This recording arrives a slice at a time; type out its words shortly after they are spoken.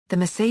The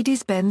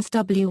Mercedes-Benz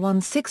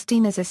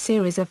W116 is a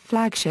series of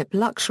flagship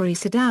luxury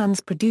sedans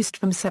produced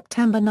from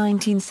September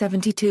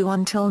 1972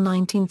 until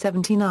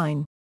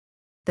 1979.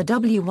 The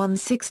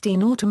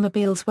W116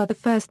 automobiles were the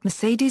first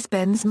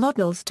Mercedes-Benz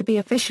models to be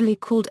officially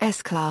called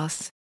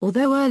S-Class,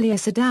 although earlier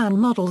sedan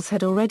models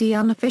had already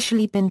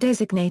unofficially been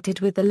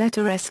designated with the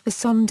letter S for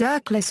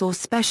Sonderklasse or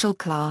Special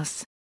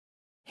Class.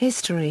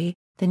 History: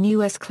 the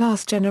new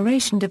S-Class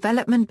generation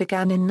development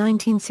began in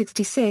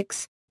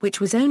 1966, which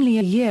was only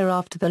a year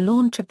after the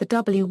launch of the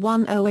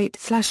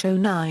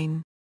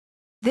W108/09.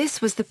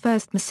 This was the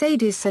first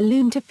Mercedes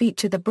saloon to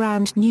feature the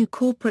brand new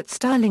corporate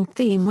styling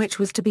theme, which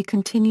was to be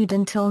continued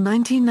until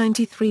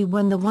 1993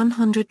 when the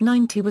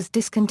 190 was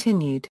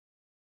discontinued.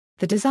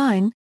 The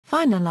design,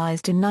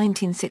 finalized in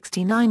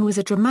 1969, was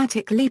a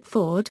dramatic leap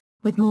forward,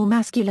 with more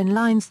masculine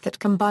lines that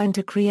combined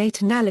to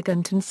create an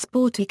elegant and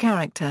sporty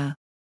character.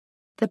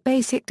 The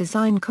basic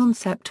design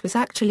concept was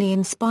actually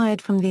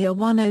inspired from the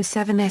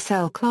A107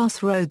 SL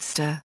Class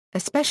Roadster,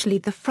 especially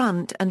the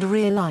front and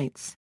rear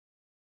lights.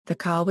 The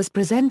car was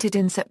presented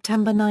in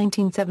September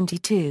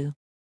 1972.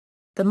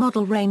 The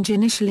model range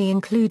initially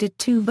included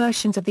two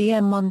versions of the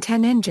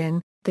M110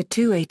 engine, the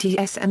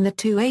 280S and the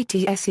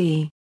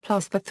 280SE,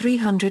 plus the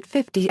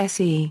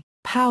 350SE,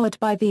 powered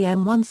by the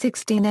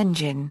M116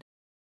 engine.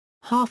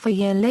 Half a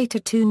year later,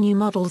 two new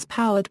models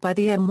powered by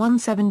the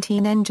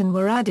M117 engine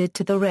were added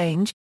to the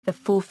range, the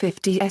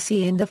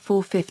 450SE and the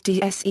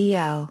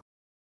 450SEL.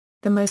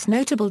 The most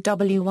notable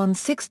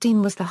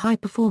W116 was the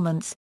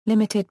high-performance,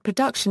 limited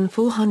production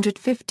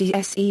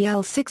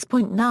 450SEL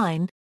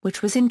 6.9,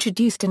 which was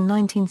introduced in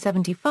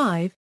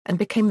 1975, and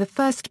became the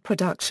first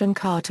production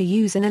car to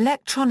use an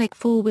electronic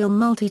four-wheel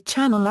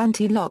multi-channel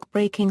anti-lock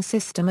braking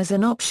system as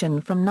an option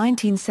from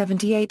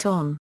 1978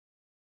 on.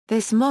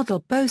 This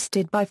model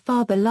boasted by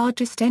far the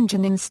largest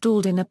engine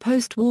installed in a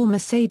post-war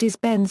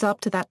Mercedes-Benz up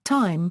to that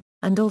time,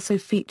 and also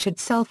featured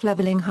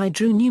self-leveling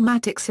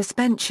hydro-pneumatic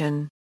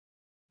suspension.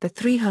 The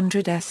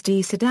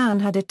 300SD sedan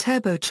had a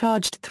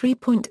turbocharged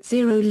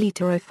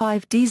 3.0-litre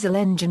O5 diesel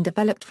engine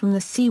developed from the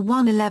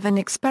C111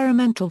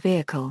 experimental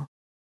vehicle.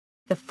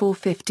 The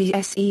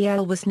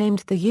 450SEL was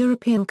named the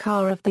European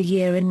Car of the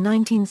Year in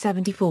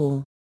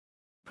 1974.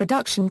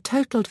 Production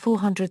totaled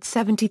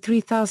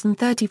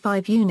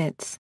 473,035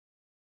 units.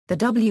 The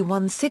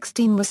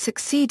W116 was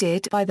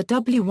succeeded by the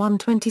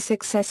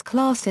W126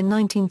 S-Class in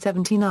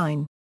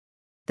 1979.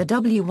 The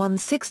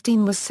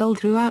W116 was sold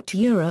throughout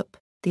Europe,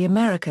 the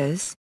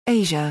Americas,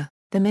 Asia,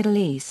 the Middle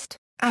East,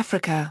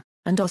 Africa,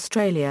 and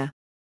Australia.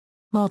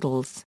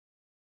 Models: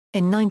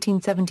 in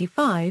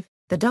 1975,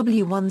 the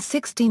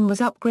W116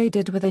 was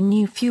upgraded with a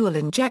new fuel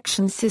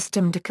injection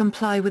system to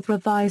comply with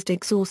revised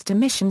exhaust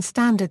emission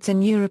standards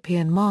in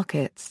European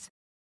markets.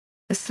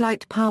 A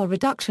slight power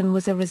reduction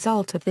was a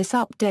result of this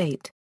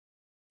update.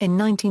 In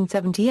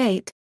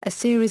 1978, a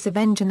series of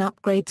engine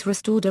upgrades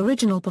restored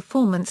original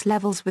performance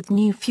levels with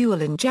new fuel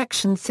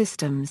injection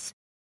systems.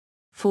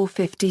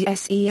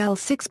 450SEL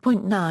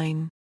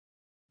 6.9.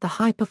 The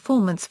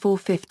high-performance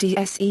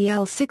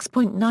 450SEL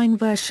 6.9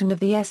 version of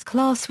the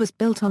S-Class was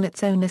built on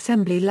its own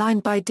assembly line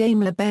by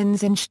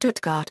Daimler-Benz in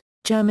Stuttgart,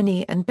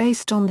 Germany, and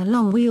based on the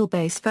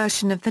long-wheelbase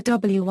version of the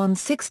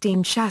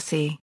W116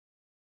 chassis.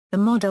 The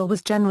model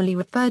was generally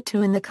referred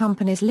to in the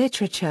company's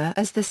literature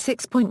as the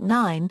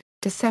 6.9,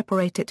 to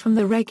separate it from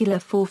the regular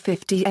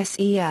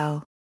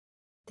 450SEL.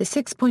 The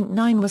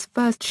 6.9 was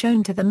first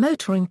shown to the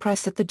motoring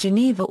press at the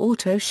Geneva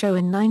Auto Show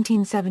in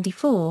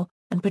 1974,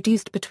 and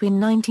produced between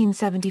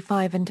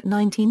 1975 and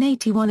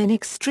 1981 in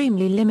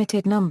extremely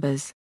limited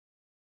numbers.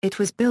 It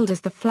was billed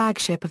as the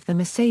flagship of the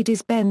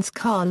Mercedes-Benz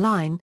car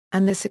line,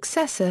 and the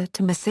successor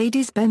to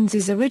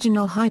Mercedes-Benz's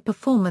original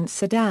high-performance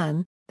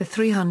sedan, the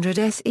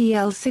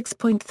 300SEL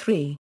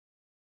 6.3.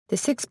 The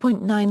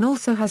 6.9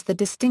 also has the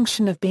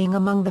distinction of being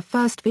among the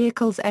first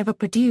vehicles ever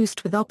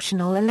produced with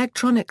optional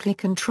electronically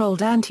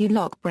controlled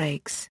anti-lock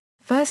brakes,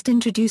 first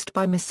introduced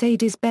by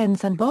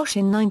Mercedes-Benz and Bosch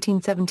in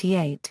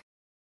 1978.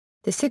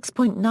 The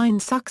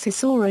 6.9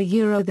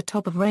 successor the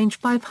top-of-range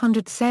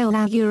 500 SEL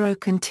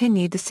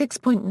continued the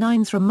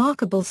 6.9's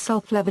remarkable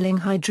self-leveling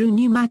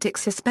hydro-pneumatic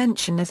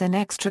suspension as an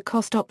extra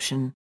cost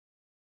option.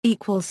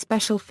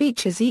 Special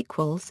features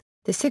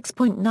The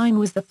 6.9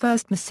 was the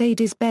first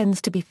Mercedes-Benz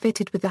to be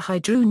fitted with the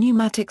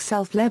hydro-pneumatic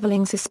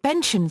self-leveling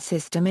suspension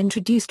system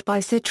introduced by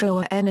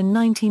Citroën in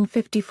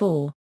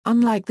 1954,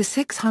 unlike the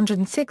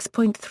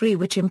 606.3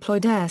 which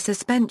employed air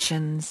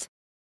suspensions.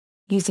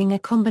 Using a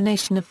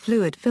combination of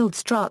fluid-filled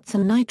struts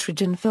and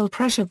nitrogen-filled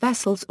pressure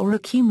vessels or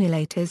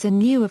accumulators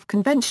in lieu of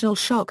conventional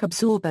shock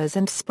absorbers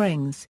and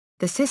springs,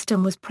 the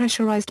system was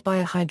pressurized by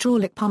a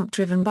hydraulic pump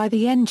driven by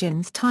the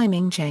engine's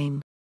timing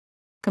chain.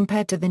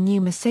 Compared to the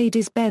new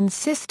Mercedes-Benz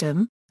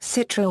system,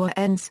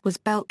 Citroën's was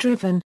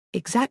belt-driven,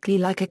 exactly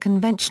like a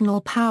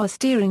conventional power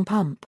steering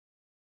pump.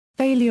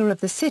 Failure of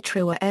the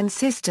Citroën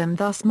system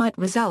thus might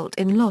result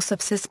in loss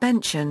of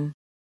suspension.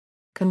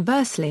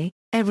 Conversely,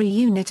 every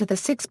unit of the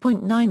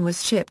 6.9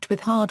 was shipped with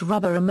hard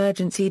rubber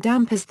emergency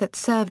dampers that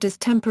served as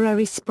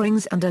temporary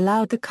springs and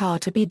allowed the car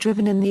to be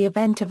driven in the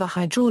event of a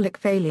hydraulic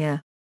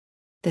failure.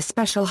 The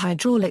special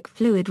hydraulic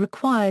fluid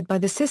required by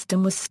the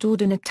system was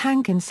stored in a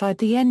tank inside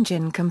the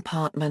engine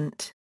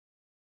compartment.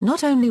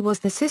 Not only was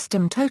the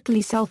system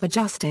totally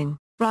self-adjusting,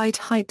 ride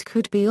height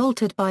could be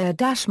altered by a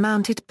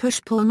dash-mounted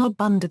push-pull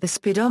knob under the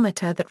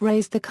speedometer that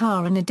raised the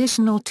car an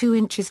additional 2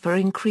 inches for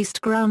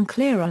increased ground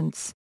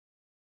clearance.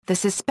 The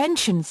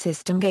suspension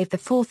system gave the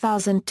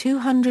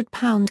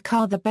 4,200-pound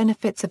car the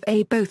benefits of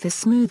both a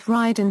smooth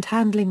ride and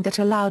handling that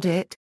allowed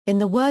it, in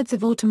the words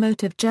of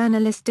automotive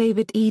journalist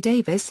David E.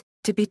 Davis,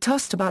 to be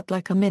tossed about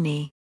like a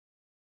Mini.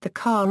 The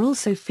car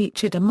also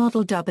featured a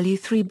Model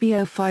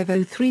W3B05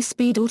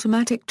 3-speed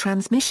automatic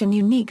transmission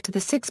unique to the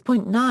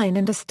 6.9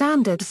 and a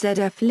standard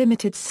ZF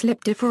limited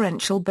slip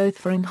differential, both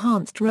for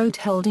enhanced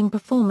road-holding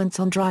performance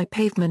on dry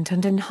pavement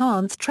and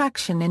enhanced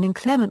traction in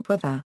inclement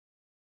weather.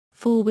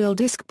 4-wheel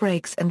disc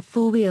brakes and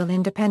 4-wheel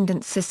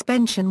independent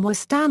suspension were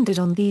standard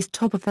on these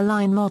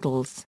top-of-the-line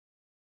models.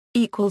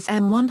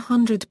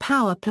 M100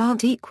 power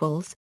plant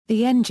equals.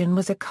 The engine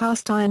was a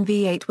cast-iron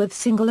V8 with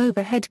single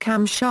overhead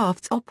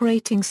camshafts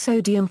operating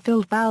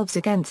sodium-filled valves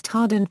against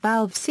hardened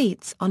valve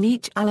seats on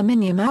each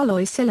aluminium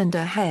alloy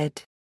cylinder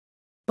head.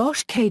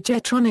 Bosch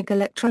K-Jetronic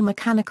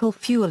electromechanical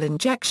fuel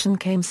injection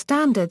came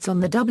standards on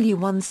the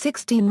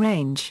W116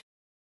 range.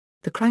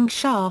 The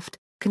crankshaft,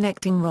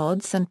 connecting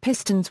rods and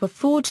pistons were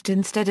forged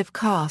instead of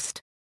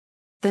cast.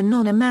 The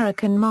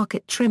non-American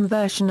market trim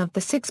version of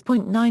the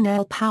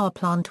 6.9L power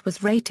plant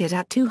was rated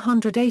at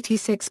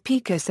 286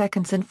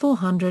 picoseconds and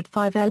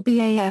 405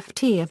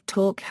 lb-ft of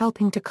torque,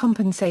 helping to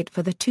compensate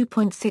for the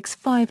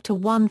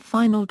 2.65:1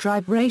 final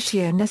drive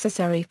ratio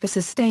necessary for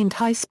sustained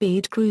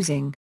high-speed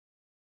cruising.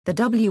 The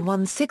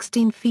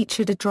W116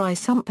 featured a dry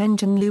sump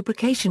engine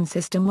lubrication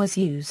system was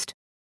used.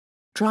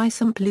 Dry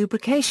sump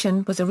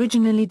lubrication was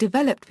originally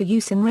developed for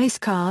use in race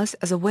cars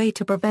as a way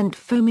to prevent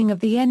foaming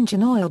of the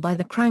engine oil by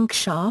the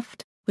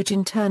crankshaft, which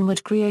in turn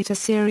would create a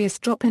serious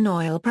drop in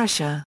oil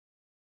pressure.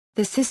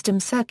 The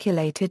system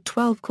circulated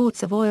 12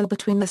 quarts of oil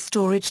between the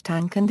storage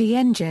tank and the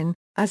engine,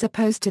 as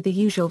opposed to the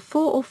usual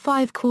 4 or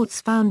 5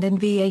 quarts found in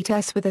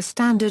V8s with a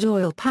standard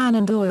oil pan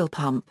and oil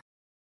pump.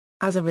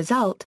 As a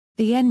result,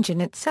 the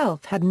engine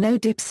itself had no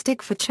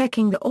dipstick for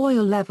checking the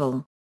oil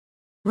level.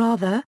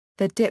 Rather,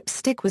 the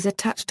dipstick was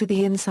attached to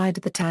the inside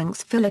of the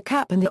tank's filler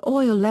cap and the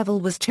oil level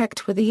was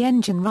checked with the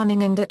engine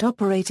running and at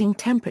operating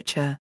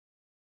temperature.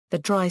 The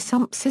dry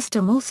sump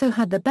system also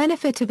had the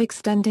benefit of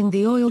extending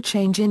the oil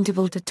change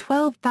interval to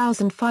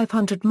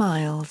 12,500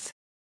 miles.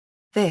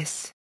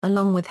 This,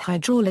 along with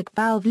hydraulic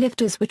valve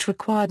lifters which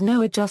required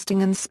no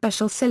adjusting and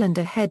special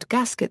cylinder head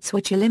gaskets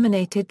which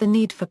eliminated the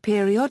need for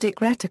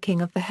periodic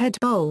reticking of the head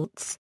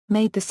bolts,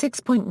 made the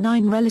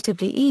 6.9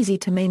 relatively easy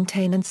to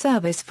maintain and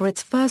service for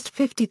its first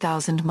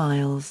 50,000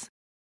 miles.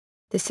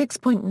 The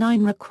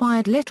 6.9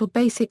 required little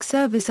basic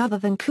service other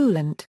than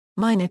coolant,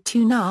 minor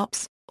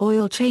tune-ups,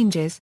 oil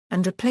changes,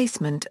 and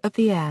replacement of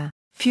the air,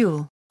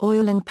 fuel,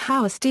 oil and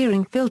power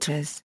steering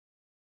filters.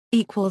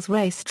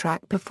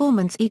 Racetrack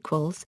performance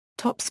equals,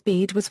 top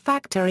speed was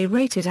factory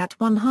rated at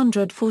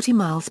 140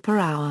 miles per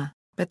hour,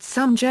 but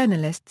some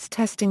journalists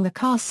testing the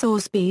car saw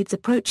speeds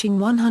approaching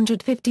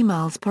 150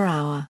 miles per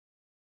hour.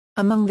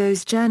 Among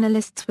those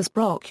journalists was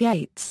Brock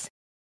Yates.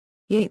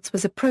 Yates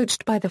was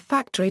approached by the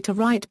factory to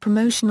write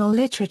promotional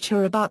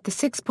literature about the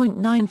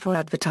 6.9 for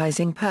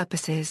advertising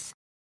purposes.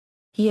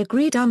 He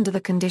agreed under the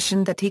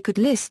condition that he could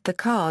list the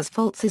car's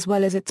faults as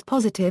well as its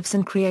positives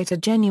and create a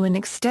genuine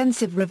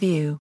extensive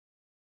review.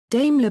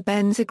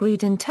 Daimler-Benz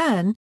agreed in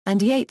turn,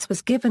 and Yates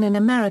was given an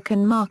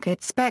American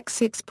market spec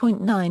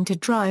 6.9 to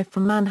drive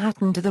from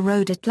Manhattan to the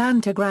Road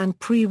Atlanta Grand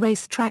Prix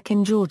racetrack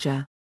in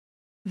Georgia.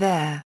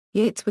 There,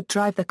 Yates would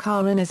drive the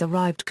car in as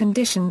arrived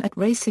condition at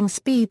racing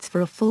speeds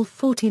for a full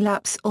 40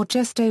 laps or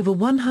just over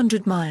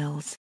 100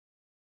 miles.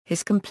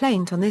 His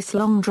complaint on this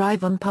long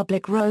drive on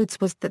public roads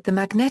was that the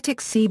magnetic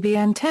CB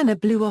antenna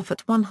blew off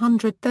at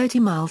 130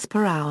 miles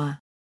per hour.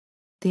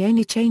 The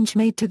only change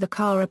made to the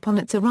car upon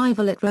its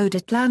arrival at Road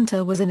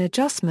Atlanta was an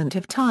adjustment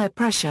of tire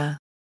pressure.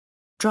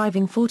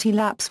 Driving 40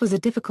 laps was a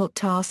difficult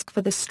task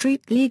for the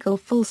street-legal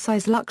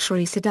full-size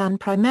luxury sedan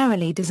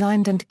primarily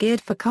designed and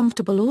geared for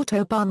comfortable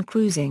autobahn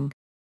cruising.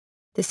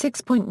 The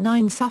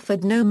 6.9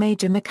 suffered no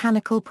major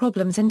mechanical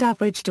problems and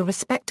averaged a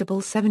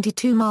respectable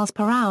 72 miles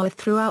per hour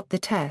throughout the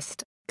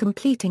test,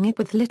 completing it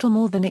with little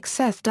more than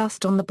excess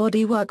dust on the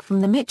bodywork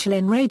from the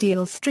Michelin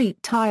radial street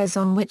tires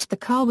on which the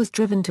car was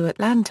driven to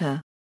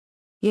Atlanta.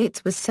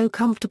 Yates was so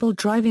comfortable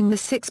driving the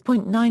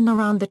 6.9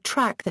 around the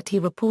track that he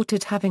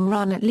reported having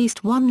run at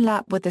least one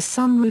lap with the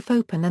sunroof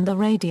open and the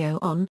radio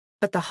on,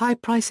 but the high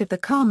price of the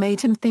car made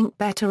him think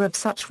better of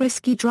such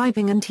risky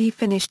driving and he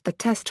finished the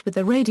test with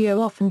the radio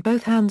off and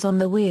both hands on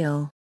the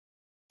wheel.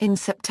 In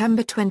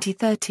September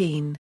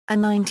 2013, a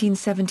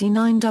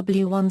 1979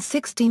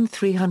 W116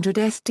 300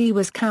 SD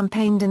was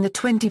campaigned in the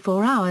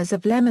 24 Hours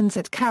of Le Mans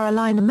at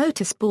Carolina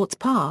Motorsports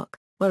Park,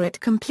 where it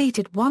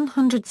completed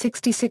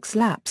 166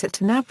 laps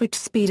at an average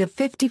speed of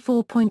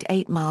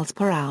 54.8 miles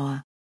per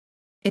hour.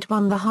 It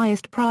won the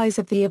highest prize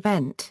of the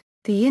event,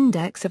 the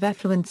Index of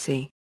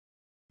Effluency.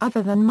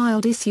 Other than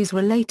mild issues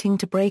relating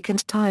to brake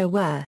and tire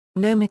wear,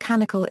 no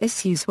mechanical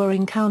issues were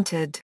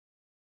encountered.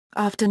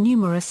 After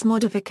numerous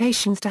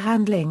modifications to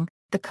handling,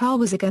 the car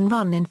was again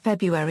run in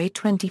February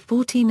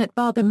 2014 at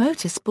Barber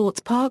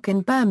Motorsports Park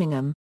in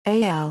Birmingham,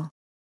 AL.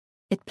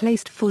 It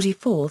placed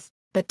 44th,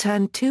 but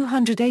turned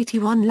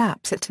 281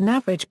 laps at an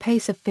average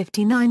pace of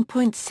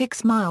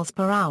 59.6 miles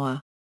per hour.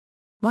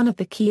 One of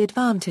the key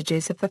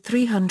advantages of the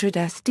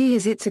 300SD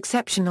is its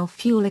exceptional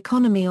fuel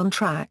economy on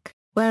track,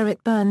 where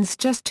it burns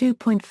just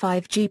 2.5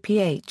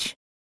 GPH.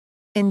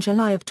 In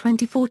July of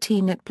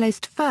 2014 it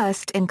placed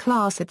first in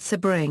class at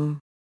Sebring.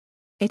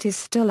 It is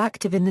still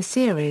active in the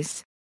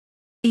series.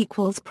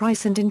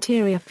 Price and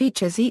interior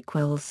features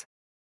equals.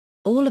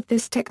 All of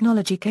this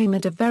technology came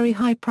at a very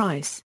high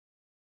price.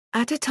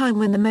 At a time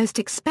when the most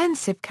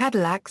expensive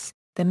Cadillacs,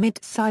 the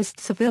mid-sized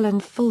Seville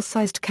and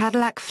full-sized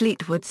Cadillac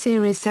Fleetwood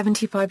Series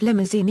 75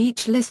 limousine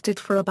each listed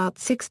for about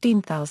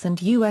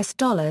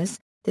 $16,000,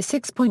 the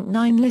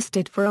 6.9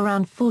 listed for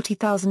around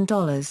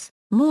 $40,000,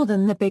 more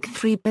than the big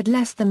three but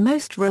less than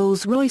most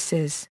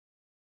Rolls-Royces.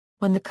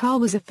 When the car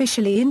was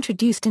officially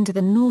introduced into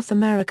the North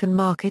American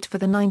market for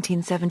the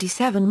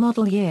 1977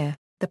 model year,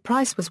 the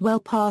price was well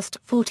past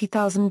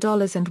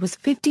 $40,000 and was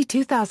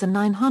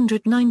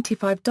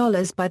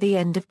 $52,995 by the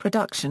end of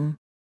production.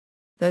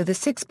 Though the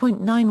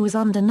 6.9 was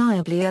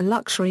undeniably a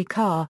luxury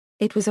car,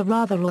 it was a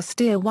rather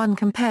austere one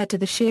compared to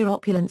the sheer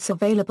opulence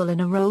available in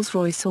a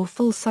Rolls-Royce or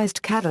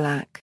full-sized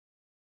Cadillac.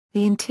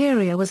 The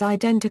interior was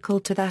identical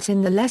to that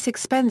in the less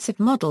expensive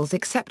models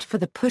except for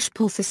the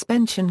push-pull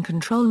suspension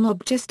control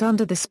knob just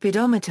under the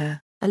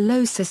speedometer, a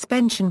low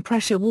suspension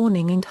pressure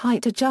warning and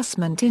height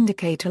adjustment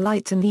indicator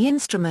lights in the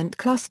instrument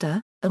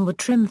cluster, and wood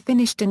trim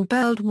finished in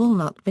burled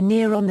walnut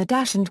veneer on the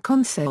dash and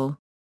console.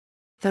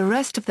 The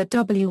rest of the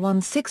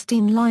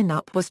W116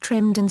 lineup was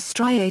trimmed in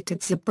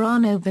striated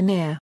Zebrano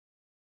veneer.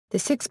 The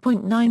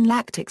 6.9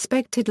 lacked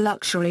expected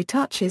luxury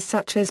touches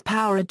such as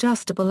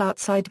power-adjustable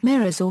outside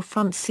mirrors or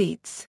front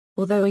seats,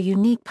 although a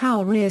unique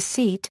power rear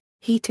seat,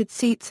 heated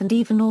seats and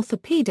even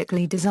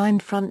orthopedically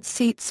designed front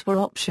seats were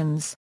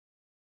options.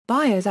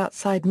 Buyers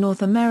outside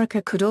North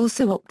America could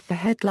also opt for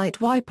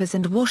headlight wipers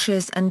and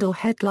washers and/or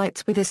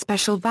headlights with a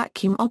special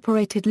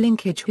vacuum-operated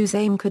linkage whose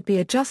aim could be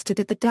adjusted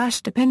at the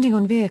dash depending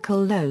on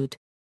vehicle load.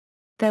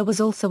 There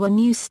was also a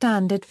new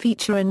standard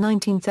feature in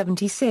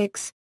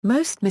 1976.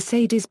 Most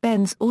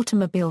Mercedes-Benz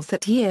automobiles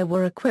that year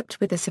were equipped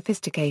with a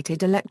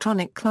sophisticated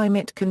electronic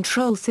climate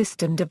control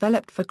system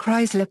developed for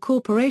Chrysler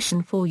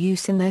Corporation for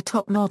use in their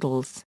top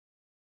models.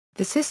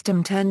 The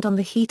system turned on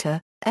the heater,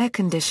 air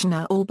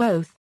conditioner or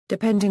both,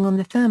 depending on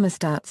the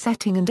thermostat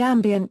setting and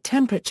ambient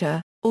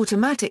temperature,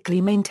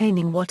 automatically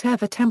maintaining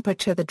whatever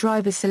temperature the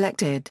driver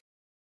selected.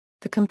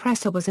 The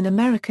compressor was an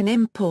American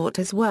import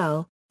as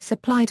well,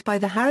 supplied by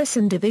the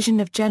Harrison division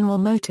of General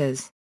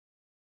Motors.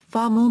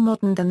 Far more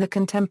modern than the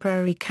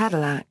contemporary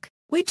Cadillac,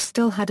 which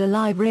still had a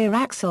live rear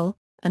axle,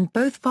 and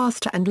both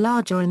faster and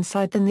larger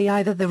inside than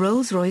either the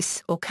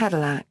Rolls-Royce or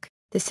Cadillac,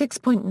 the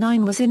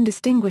 6.9 was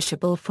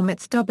indistinguishable from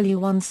its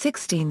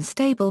W116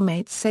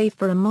 stablemates save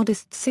for a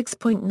modest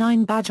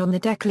 6.9 badge on the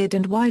deck lid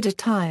and wider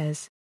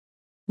tires.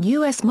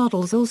 US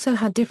models also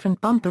had different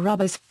bumper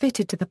rubbers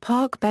fitted to the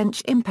park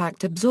bench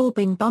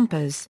impact-absorbing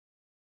bumpers.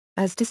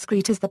 As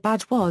discreet as the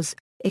badge was,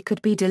 it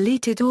could be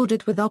deleted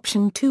ordered with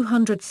option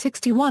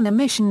 261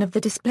 omission of the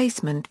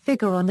displacement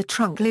figure on the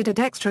trunk lid at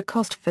extra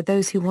cost for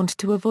those who wanted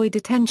to avoid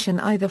attention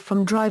either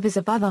from drivers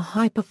of other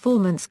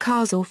high-performance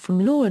cars or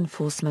from law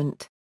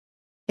enforcement.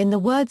 In the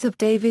words of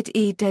David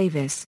E.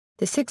 Davis,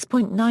 the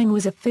 6.9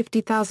 was a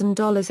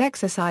 $50,000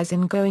 exercise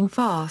in going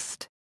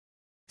fast.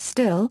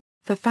 Still,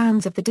 for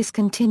fans of the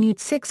discontinued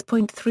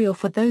 6.3 or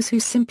for those who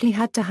simply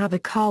had to have a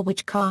car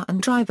which car and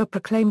driver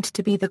proclaimed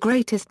to be the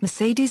greatest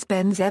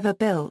Mercedes-Benz ever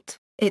built,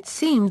 it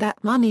seemed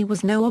that money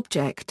was no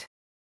object.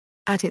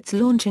 At its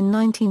launch in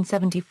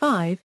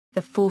 1975,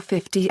 the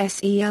 450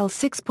 SEL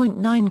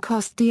 6.9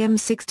 cost DM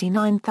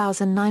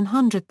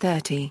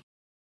 $69,930.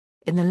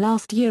 In the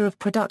last year of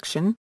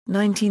production,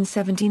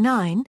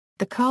 1979,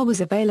 the car was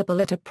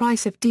available at a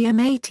price of DM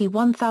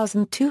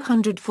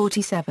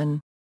 $81,247.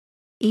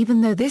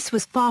 Even though this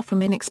was far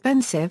from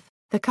inexpensive,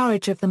 the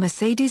courage of the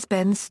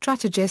Mercedes-Benz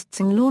strategists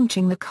in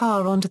launching the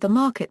car onto the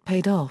market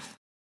paid off.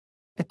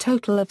 A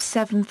total of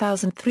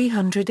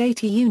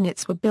 7,380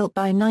 units were built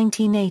by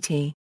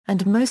 1980,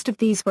 and most of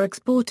these were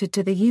exported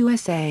to the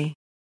USA.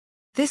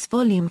 This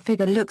volume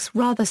figure looks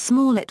rather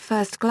small at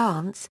first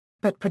glance,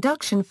 but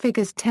production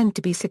figures tend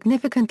to be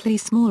significantly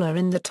smaller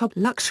in the top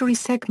luxury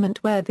segment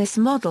where this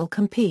model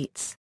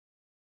competes.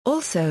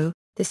 Also,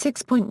 the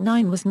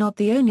 6.9 was not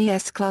the only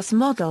S-Class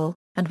model,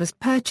 and was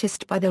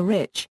purchased by the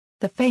rich,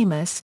 the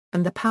famous,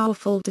 and the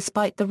powerful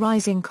despite the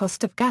rising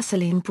cost of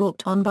gasoline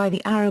brought on by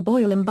the Arab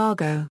oil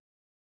embargo.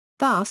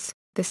 Thus,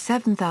 the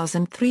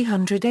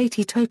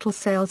 7,380 total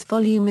sales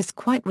volume is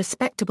quite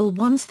respectable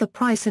once the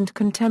price and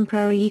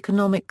contemporary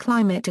economic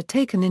climate are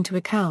taken into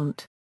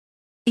account.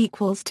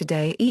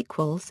 Today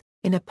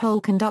in a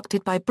poll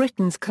conducted by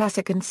Britain's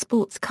Classic and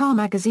Sports Car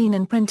magazine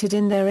and printed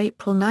in their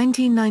April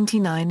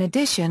 1999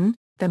 edition,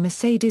 the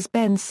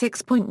Mercedes-Benz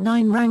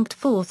 6.9 ranked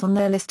fourth on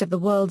their list of the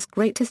world's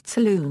greatest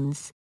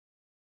saloons.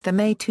 The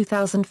May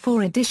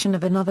 2004 edition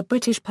of another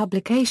British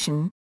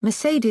publication,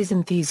 Mercedes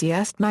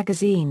Enthusiast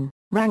magazine,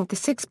 ranked the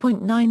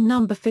 6.9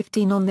 number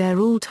 15 on their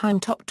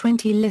all-time top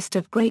 20 list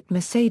of great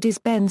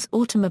Mercedes-Benz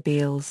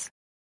automobiles.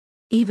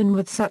 Even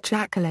with such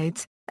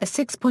accolades, a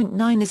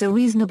 6.9 is a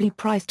reasonably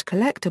priced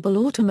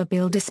collectible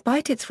automobile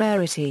despite its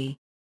rarity.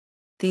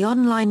 The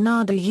online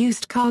NADA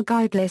used car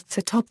guide lists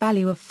a top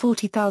value of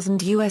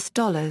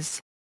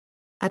 $40,000.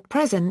 At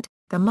present,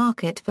 the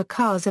market for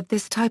cars of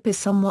this type is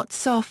somewhat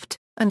soft,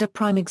 and a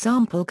prime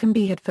example can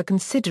be had for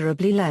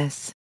considerably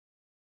less.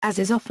 As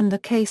is often the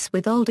case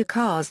with older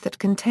cars that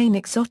contain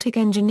exotic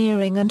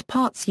engineering and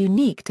parts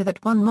unique to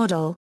that one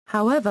model,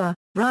 however,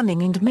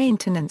 running and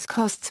maintenance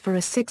costs for a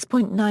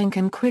 6.9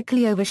 can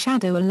quickly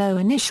overshadow a low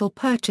initial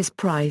purchase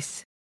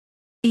price.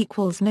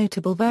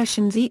 Notable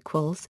versions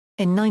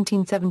in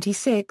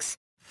 1976,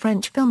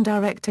 French film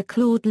director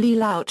Claude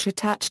Lelouch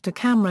attached a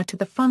camera to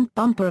the front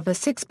bumper of a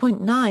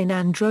 6.9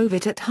 and drove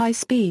it at high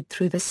speed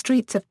through the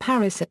streets of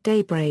Paris at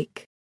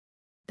daybreak.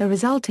 The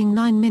resulting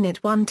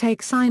 9-minute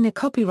one-take signer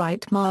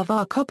copyright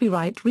Marvar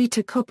copyright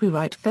Rita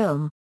copyright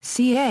film,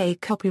 ca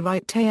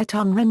copyright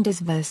Théâtre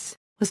Rendezvous,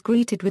 was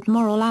greeted with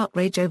moral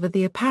outrage over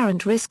the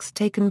apparent risks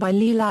taken by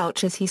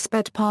Lelouch as he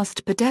sped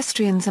past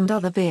pedestrians and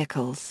other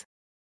vehicles.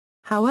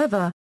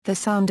 However, the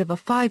sound of a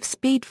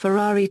 5-speed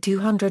Ferrari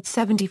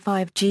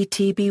 275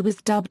 GTB was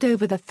dubbed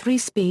over the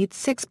 3-speed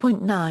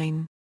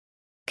 6.9.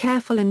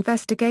 Careful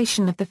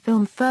investigation of the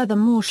film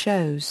furthermore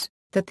shows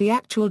that the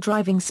actual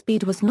driving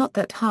speed was not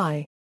that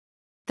high.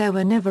 There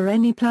were never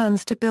any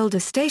plans to build a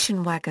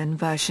station wagon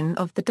version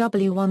of the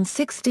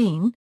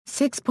W116,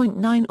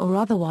 6.9 or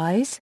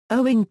otherwise,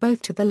 owing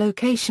both to the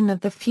location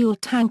of the fuel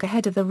tank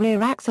ahead of the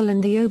rear axle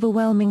and the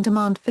overwhelming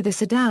demand for the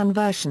sedan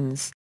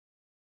versions.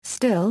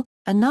 Still,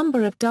 a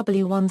number of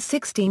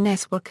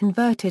W116s were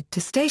converted to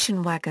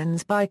station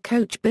wagons by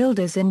coach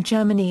builders in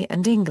Germany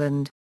and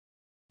England.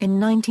 In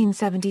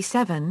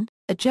 1977,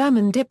 a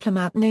German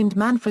diplomat named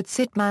Manfred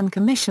Sittmann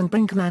commissioned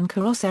Brinkmann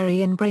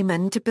Carrosserie in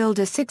Bremen to build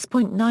a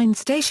 6.9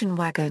 station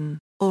wagon,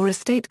 or a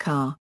state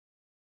car.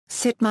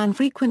 Sittmann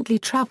frequently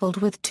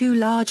traveled with 2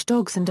 large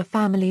dogs and a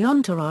family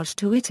entourage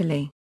to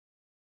Italy.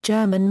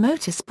 German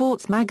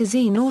motorsports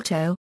magazine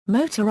Auto,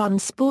 Motor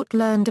und Sport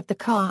learned of the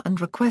car and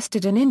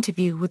requested an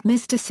interview with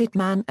Mr.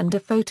 Sittmann and a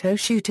photo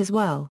shoot as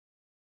well.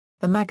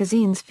 The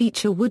magazine's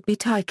feature would be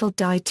titled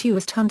Die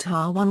teuerste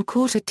Hundhaar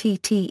 1/4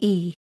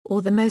 TTE,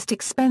 or the most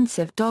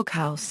expensive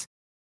doghouse.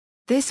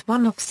 This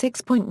one-off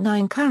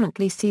 6.9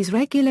 currently sees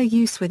regular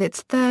use with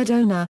its third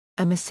owner,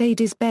 a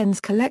Mercedes-Benz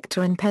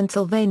collector in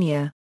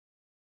Pennsylvania.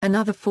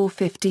 Another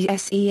 450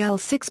 SEL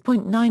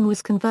 6.9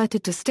 was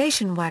converted to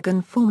station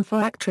wagon form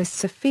for actress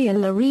Sophia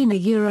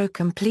Loren,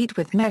 complete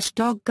with mesh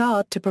dog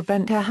guard to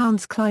prevent her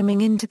hounds climbing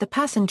into the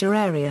passenger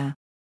area.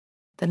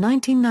 The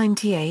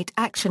 1998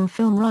 action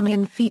film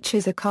Run-In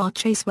features a car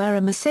chase where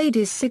a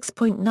Mercedes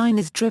 6.9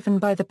 is driven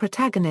by the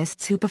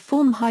protagonists who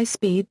perform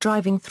high-speed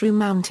driving through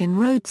mountain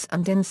roads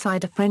and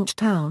inside a French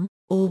town,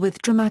 all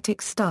with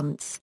dramatic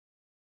stunts.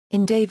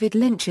 In David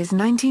Lynch's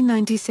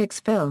 1996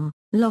 film,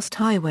 Lost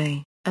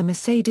Highway, a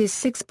Mercedes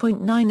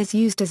 6.9 is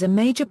used as a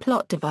major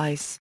plot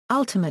device,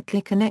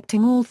 ultimately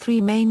connecting all 3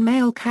 main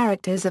male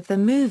characters of the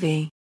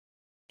movie.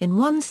 In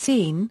one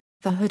scene,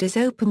 the hood is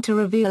opened to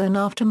reveal an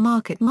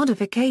aftermarket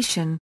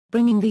modification,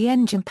 bringing the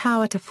engine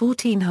power to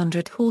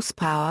 1400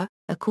 horsepower,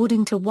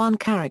 according to one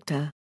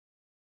character.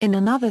 In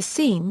another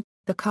scene,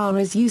 the car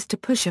is used to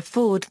push a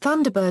Ford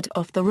Thunderbird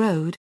off the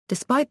road,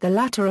 despite the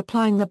latter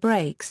applying the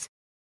brakes.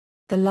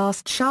 The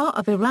last Shah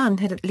of Iran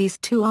had at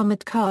least 2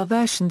 armored car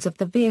versions of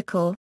the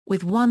vehicle,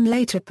 with one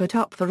later put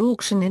up for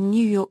auction in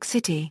New York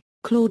City.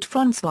 Claude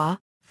François,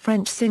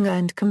 French singer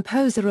and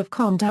composer of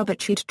Conte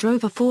d'Habitude,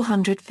 drove a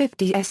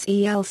 450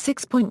 SEL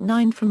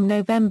 6.9 from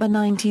November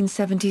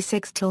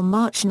 1976 till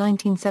March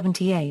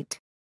 1978.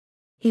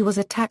 He was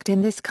attacked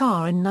in this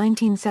car in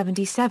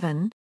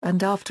 1977,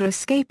 and after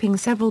escaping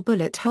several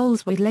bullet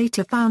holes were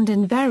later found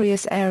in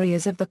various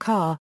areas of the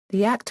car,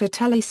 the actor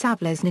Telly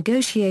Savalas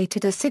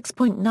negotiated a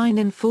 6.9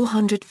 in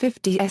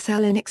 450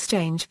 SL in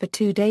exchange for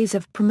 2 days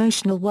of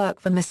promotional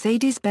work for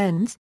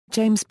Mercedes-Benz.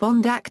 James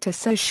Bond actor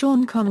Sir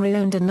Sean Connery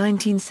owned a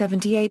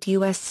 1978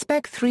 US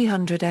Spec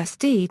 300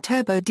 SD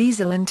turbo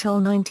diesel until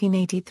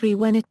 1983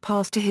 when it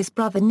passed to his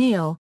brother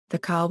Neil. The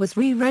car was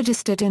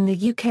re-registered in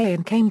the UK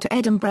and came to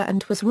Edinburgh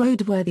and was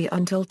roadworthy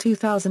until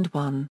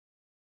 2001.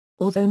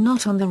 Although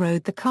not on the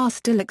road, the car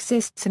still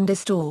exists and is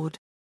stored.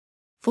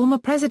 Former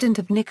President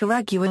of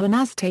Nicaragua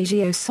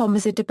Anastasio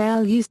Somoza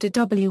Debayle used a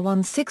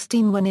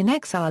W116 when in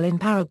exile in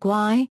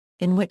Paraguay,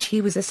 in which he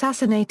was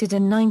assassinated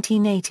in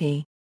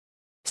 1980.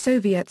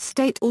 Soviet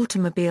State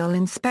Automobile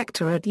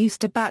Inspectorate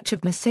used a batch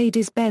of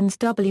Mercedes-Benz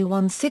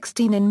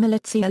W116 in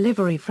militia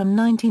livery from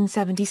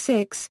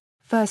 1976,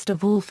 first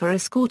of all for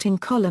escorting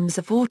columns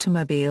of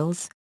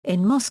automobiles,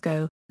 in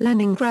Moscow,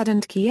 Leningrad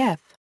and Kiev.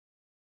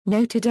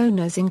 Noted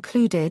owners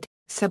included,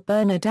 Sir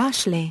Bernard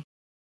Ashley,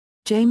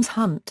 James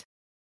Hunt,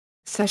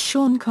 Sir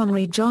Sean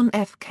Connery, John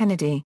F.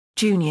 Kennedy,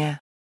 Jr.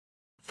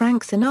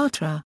 Frank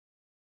Sinatra.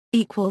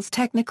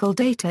 Technical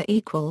data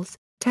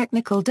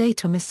Technical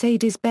data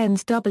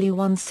Mercedes-Benz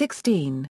W116.